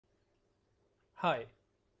Hi,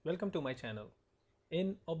 welcome to my channel.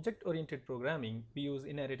 In object-oriented programming, we use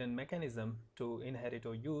inheritance mechanism to inherit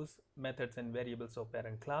or use methods and variables of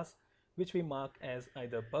parent class, which we mark as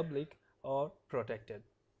either public or protected.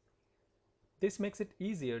 This makes it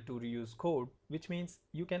easier to reuse code, which means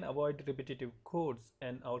you can avoid repetitive codes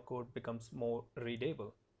and our code becomes more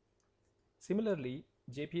readable. Similarly,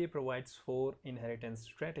 JPA provides 4 inheritance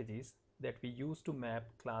strategies that we use to map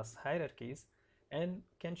class hierarchies and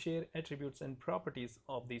can share attributes and properties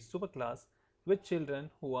of the superclass with children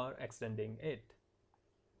who are extending it.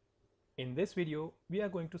 In this video, we are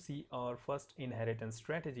going to see our first inheritance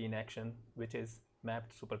strategy in action, which is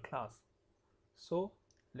mapped superclass. So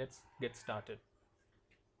let's get started.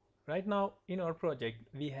 Right now in our project,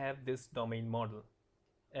 we have this domain model.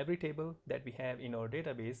 Every table that we have in our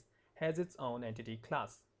database has its own entity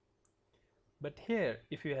class. But here,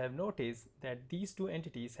 if you have noticed that these two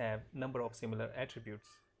entities have number of similar attributes.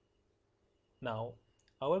 Now,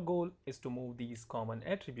 our goal is to move these common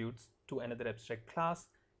attributes to another abstract class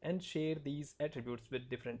and share these attributes with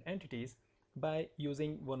different entities by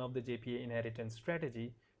using one of the JPA inheritance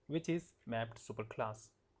strategy, which is mapped superclass.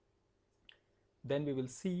 Then we will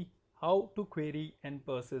see how to query and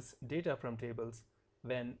persist data from tables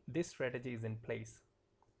when this strategy is in place.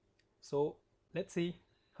 So let's see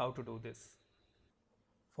how to do this.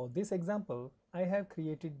 For this example, I have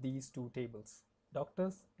created these two tables,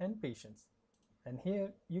 doctors and patients. And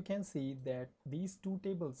here you can see that these two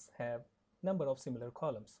tables have number of similar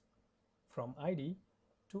columns from ID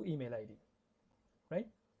to email ID, right?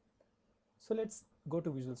 So let's go to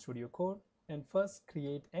Visual Studio Code and first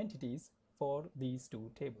create entities for these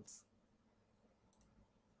two tables.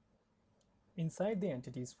 Inside the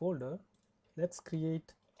entities folder, let's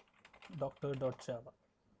create doctor.java.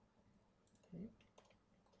 Okay.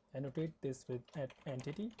 Annotate this with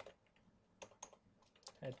 @entity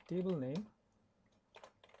 @table name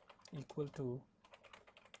equal to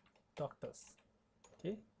doctors.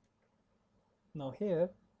 Okay. Now here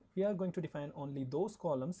we are going to define only those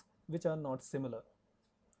columns which are not similar.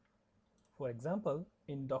 For example,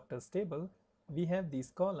 in doctors table, we have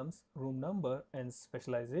these columns room number and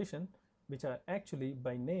specialization, which are actually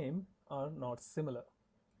by name are not similar.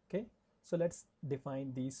 Okay, so let's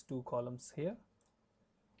define these two columns here.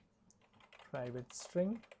 Private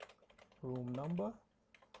string room number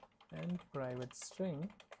and private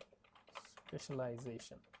string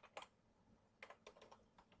specialization.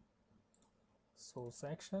 Source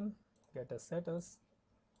action, getter setters.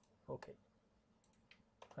 Okay,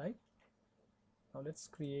 right? Now let's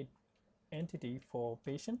create entity for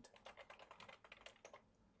patient.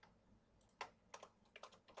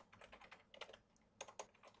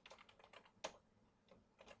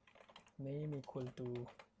 Name equal to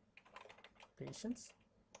patients,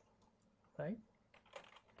 right?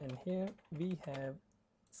 And here we have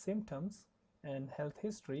symptoms and health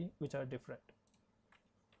history which are different.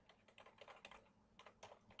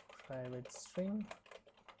 Private string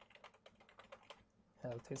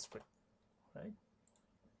health history, right?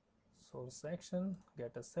 Source action,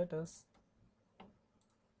 getter setters.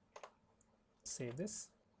 Save this.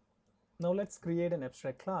 Now let's create an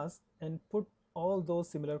abstract class and put all those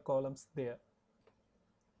similar columns there.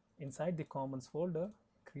 Inside the commons folder,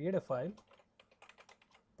 create a file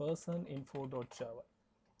personinfo.java.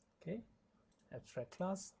 Okay, abstract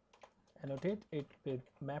class, annotate it with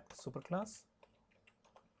mapped superclass.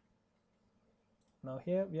 Now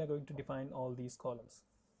here we are going to define all these columns.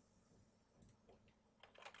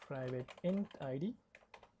 Private int ID,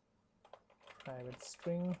 private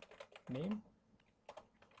string name,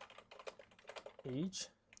 age,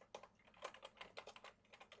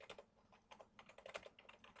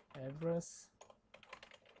 address,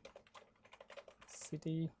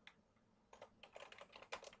 city,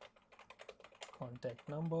 contact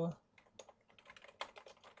number,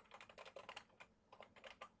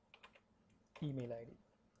 email ID,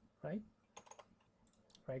 right?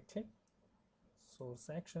 Right click, source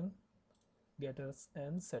action, getters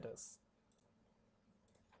and setters.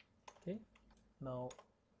 Okay, now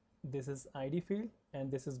this is ID field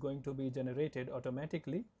and this is going to be generated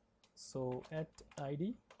automatically. So at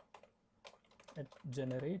ID at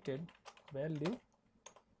generated value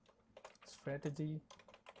strategy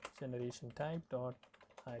generation type dot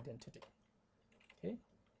identity. Okay,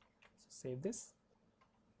 so save this.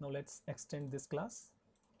 Now let's extend this class.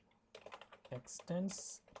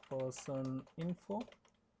 Extends person info,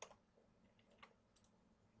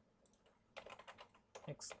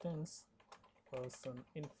 extends person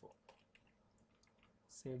info.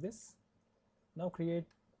 Save this. Now create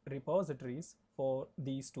repositories for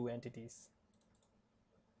these two entities.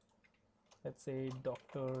 Let's say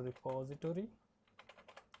doctor repository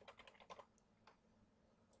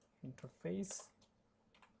interface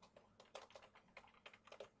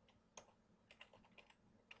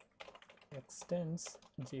extends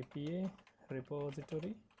JPA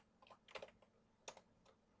repository,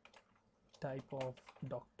 type of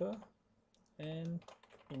doctor and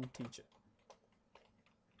integer.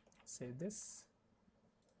 Save this.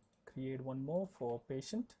 Create one more for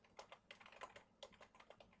patient.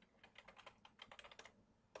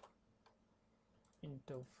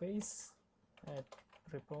 Interface at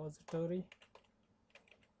repository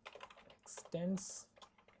extends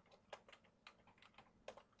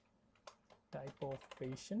type of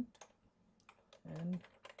patient and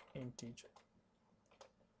integer.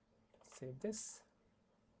 Save this.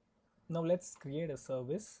 Now let's create a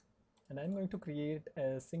service, and I'm going to create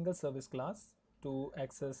a single service class to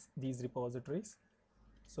access these repositories.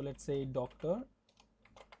 So let's say doctor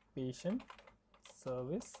patient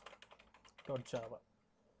service .java,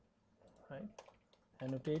 right?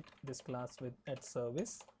 Annotate this class with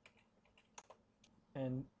 @service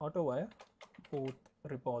and auto-wire both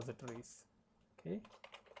repositories. Okay.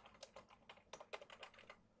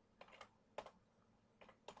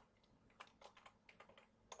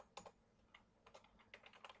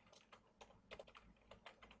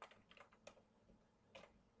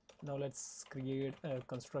 Now let's create a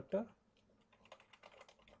constructor.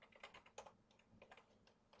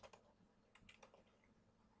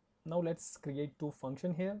 Now let's create two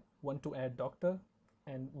functions here, one to add doctor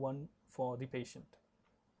and one for the patient.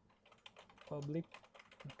 Public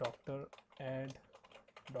doctor add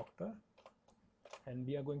doctor, and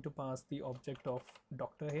we are going to pass the object of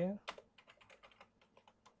doctor here.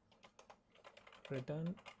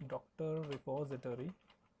 Return doctor repository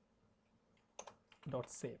dot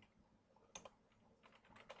save.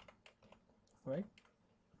 Right,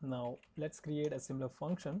 now let's create a similar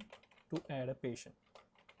function to add a patient.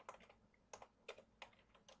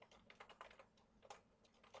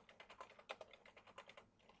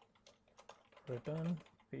 Return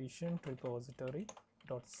patient repository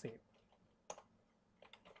dot save.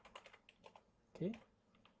 Okay,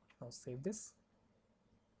 now save this.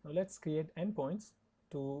 Now let's create endpoints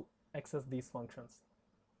to access these functions.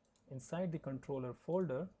 Inside the controller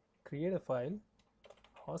folder, create a file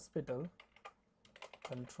hospital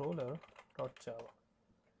controller.java.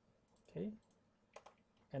 Okay,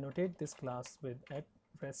 annotate this class with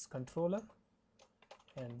 @restController,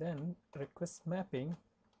 and then request mapping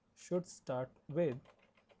should start with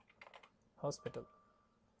hospital.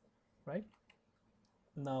 Right,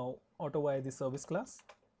 now auto-wire the service class.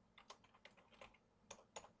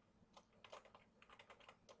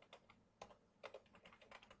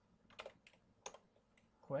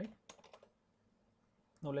 Right,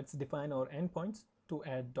 now let's define our endpoints to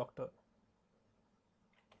add doctor.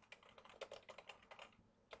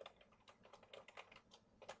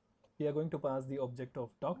 We are going to pass the object of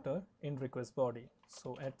doctor in request body.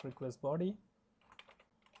 So at request body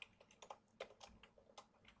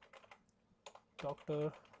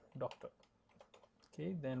doctor.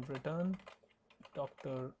 Okay, then return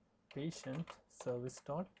doctor patient service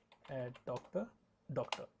dot add doctor.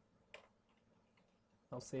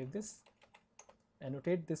 Now save this.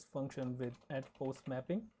 Annotate this function with @post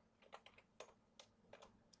mapping,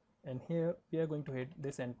 and here we are going to hit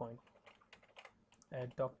this endpoint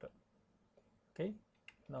add doctor. Okay,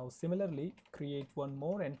 now similarly create one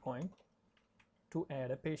more endpoint to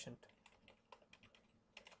add a patient.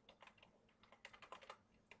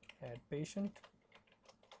 Add patient.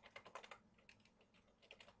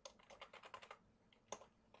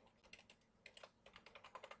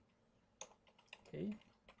 Okay,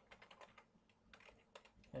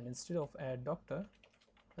 and instead of add doctor,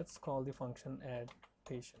 let's call the function add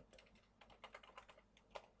patient.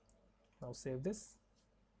 Now save this,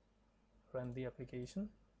 run the application.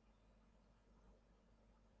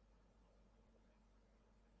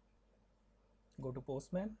 Go to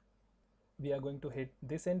Postman. We are going to hit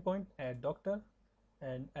this endpoint add doctor,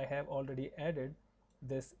 and I have already added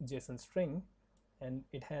this JSON string, and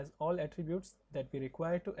it has all attributes that we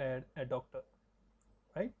require to add a doctor.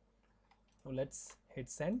 Right, now let's hit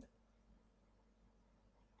send.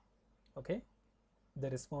 Okay, the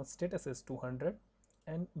response status is 200,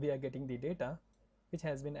 and we are getting the data which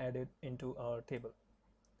has been added into our table.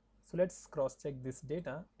 So let's cross check this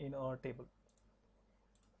data in our table.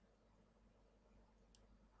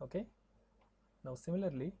 Okay, now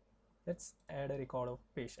similarly let's add a record of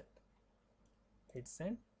patient. Hit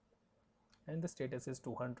send, and the status is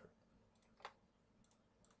 200.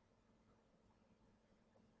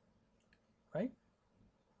 Right,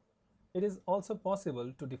 it is also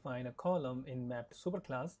possible to define a column in mapped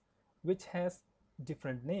superclass which has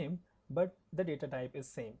different name but the data type is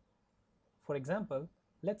same. For example,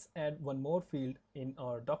 let's add one more field in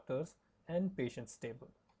our doctors and patients table.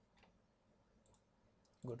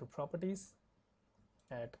 Go to properties,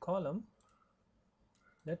 add column,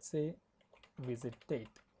 let's say visit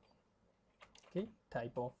date, okay,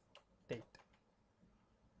 type of date.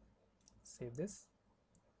 Save this,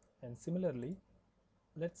 and similarly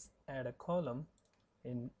let's add a column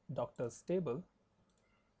in doctors table,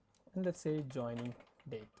 and let's say joining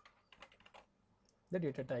date. The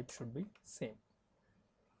data type should be same,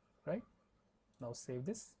 right? Now save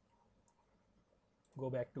this, go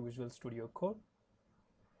back to Visual Studio Code,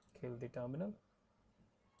 kill the terminal,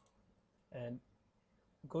 and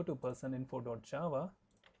go to personinfo.java.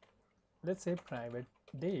 Let's say private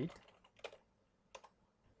date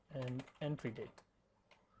and entry date.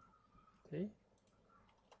 Okay,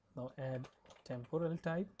 now add temporal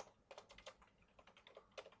type,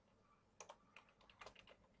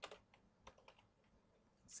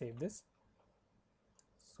 save this,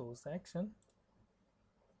 source action,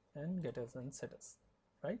 and getters and setters,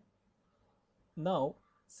 right? Now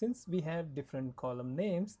since we have different column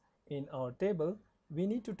names in our table, we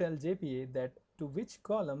need to tell JPA that to which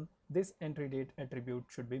column this entry date attribute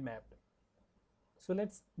should be mapped. So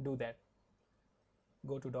let's do that.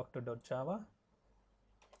 Go to doctor.java,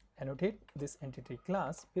 annotate this entity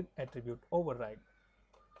class with attribute override,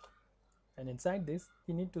 and inside this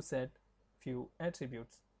we need to set few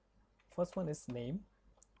attributes. First one is name,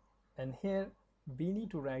 and here we need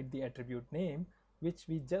to write the attribute name which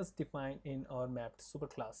we just defined in our mapped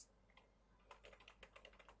superclass,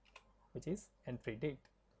 which is entry date,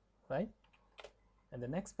 right? And the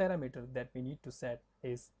next parameter that we need to set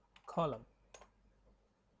is column,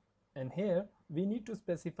 and here we need to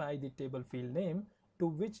specify the table field name to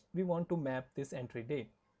which we want to map this entry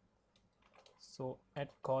date. So at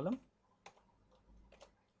column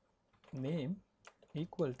name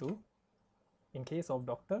equal to, in case of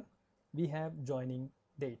doctor, we have joining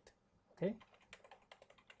date, okay?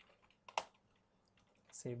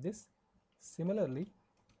 Save this. Similarly,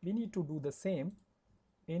 we need to do the same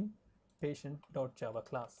in patient.java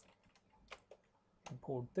class.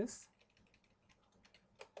 Import this,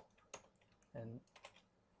 and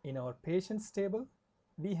in our patients table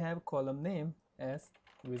we have column name as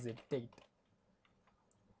visit date.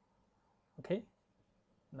 Okay,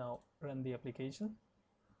 now run the application.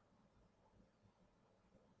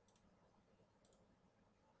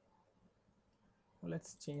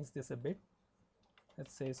 Let's change this a bit.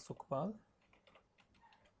 Let's say Sukhpal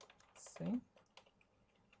Singh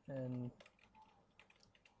and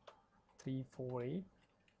 348.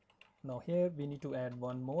 Now here we need to add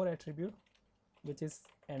one more attribute, which is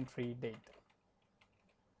entry date.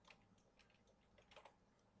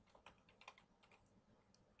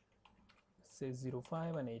 Say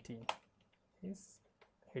 05 and 18. Is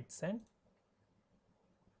hit send.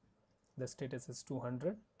 The status is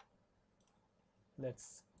 200.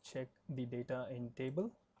 Let's check the data in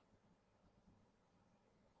table.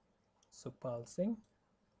 Sukhpal Singh,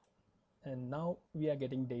 and now we are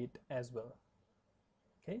getting date as well.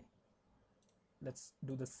 Okay, let's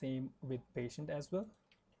do the same with patient as well.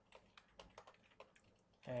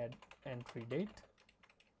 Add entry date,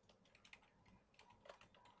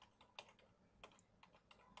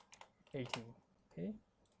 okay,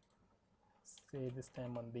 say this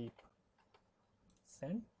time Mandeep,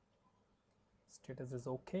 send, status is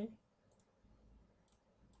okay,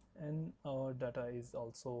 and our data is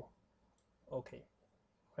also okay,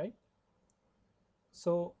 right?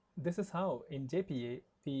 So this is how in JPA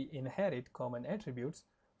we inherit common attributes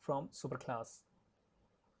from superclass.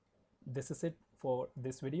 This is it for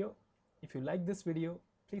this video. If you like this video,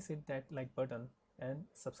 please hit that like button and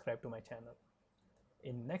subscribe to my channel.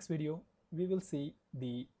 In next video, we will see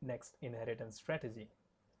the next inheritance strategy.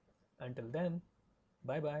 Until then,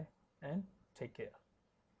 bye bye and take care.